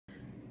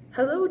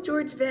Hello,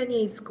 George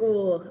Vanier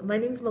School. My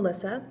name's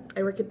Melissa.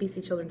 I work at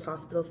BC Children's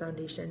Hospital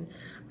Foundation,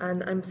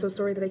 and I'm so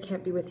sorry that I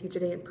can't be with you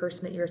today in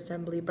person at your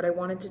assembly, but I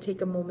wanted to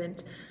take a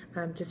moment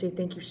to say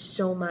thank you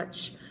so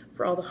much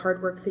for all the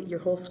hard work that your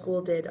whole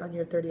school did on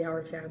your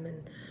 30-hour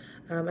famine.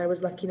 I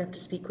was lucky enough to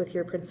speak with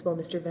your principal,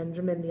 Mr.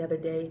 Vendramin, the other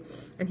day,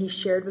 and he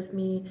shared with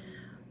me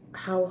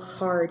how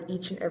hard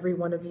each and every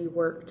one of you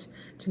worked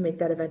to make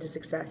that event a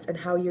success, and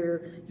how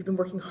you've been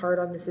working hard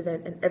on this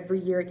event, and every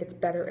year it gets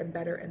better and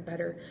better and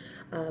better,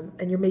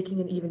 and you're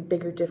making an even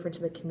bigger difference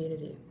in the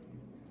community.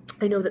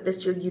 I know that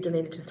this year you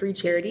donated to 3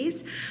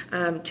 charities,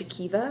 to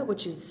Kiva,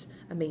 which is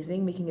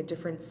amazing, making a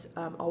difference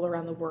all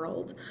around the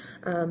world.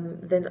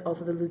 Then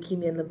also the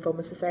Leukemia and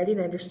Lymphoma Society,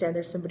 and I understand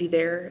there's somebody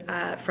there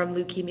from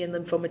Leukemia and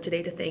Lymphoma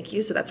today to thank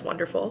you, so that's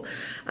wonderful.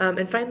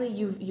 And finally,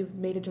 you've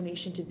made a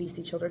donation to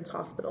BC Children's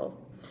Hospital.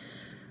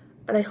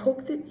 And I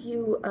hope that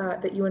you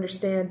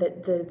understand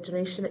that the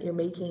donation that you're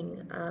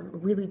making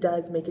really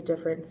does make a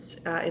difference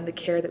in the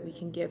care that we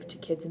can give to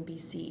kids in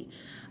BC.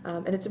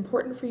 And it's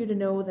important for you to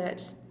know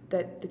that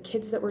the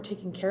kids that we're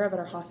taking care of at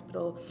our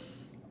hospital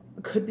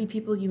could be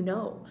people you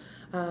know.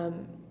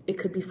 It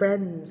could be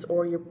friends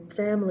or your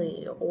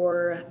family,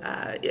 or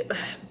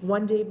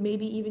one day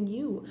maybe even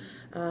you.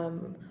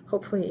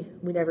 Hopefully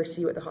we never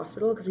see you at the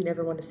hospital, because we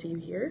never want to see you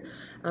here.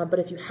 But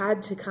if you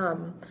had to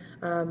come,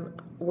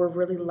 we're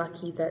really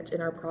lucky that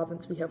in our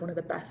province we have one of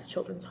the best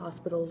children's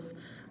hospitals,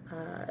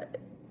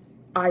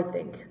 I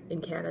think, in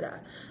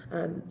Canada.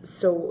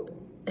 So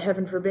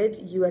heaven forbid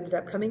you ended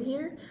up coming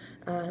here,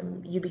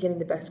 you'd be getting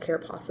the best care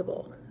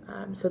possible.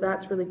 So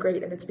that's really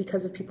great, and it's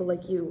because of people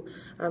like you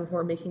who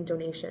are making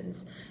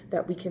donations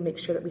that we can make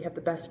sure that we have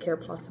the best care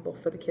possible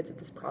for the kids of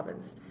this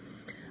province.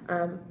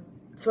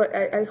 So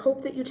I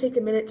hope that you take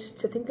a minute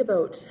to think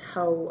about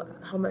how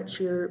much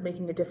you're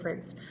making a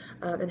difference,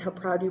 and how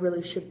proud you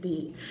really should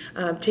be.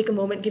 Take a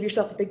moment, give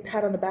yourself a big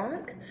pat on the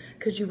back,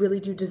 because you really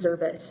do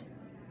deserve it.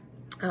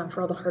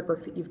 For all the hard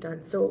work that you've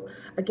done. So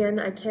again,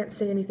 I can't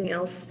say anything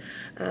else,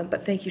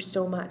 but thank you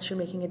so much. You're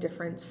making a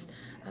difference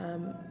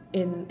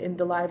in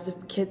the lives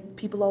of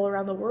people all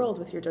around the world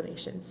with your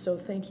donations. So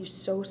thank you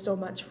so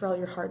much for all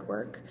your hard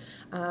work,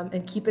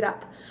 and keep it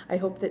up. I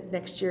hope that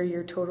next year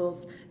your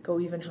totals go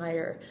even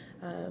higher,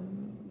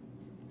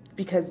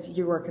 because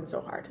you're working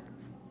so hard.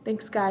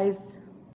 Thanks, guys.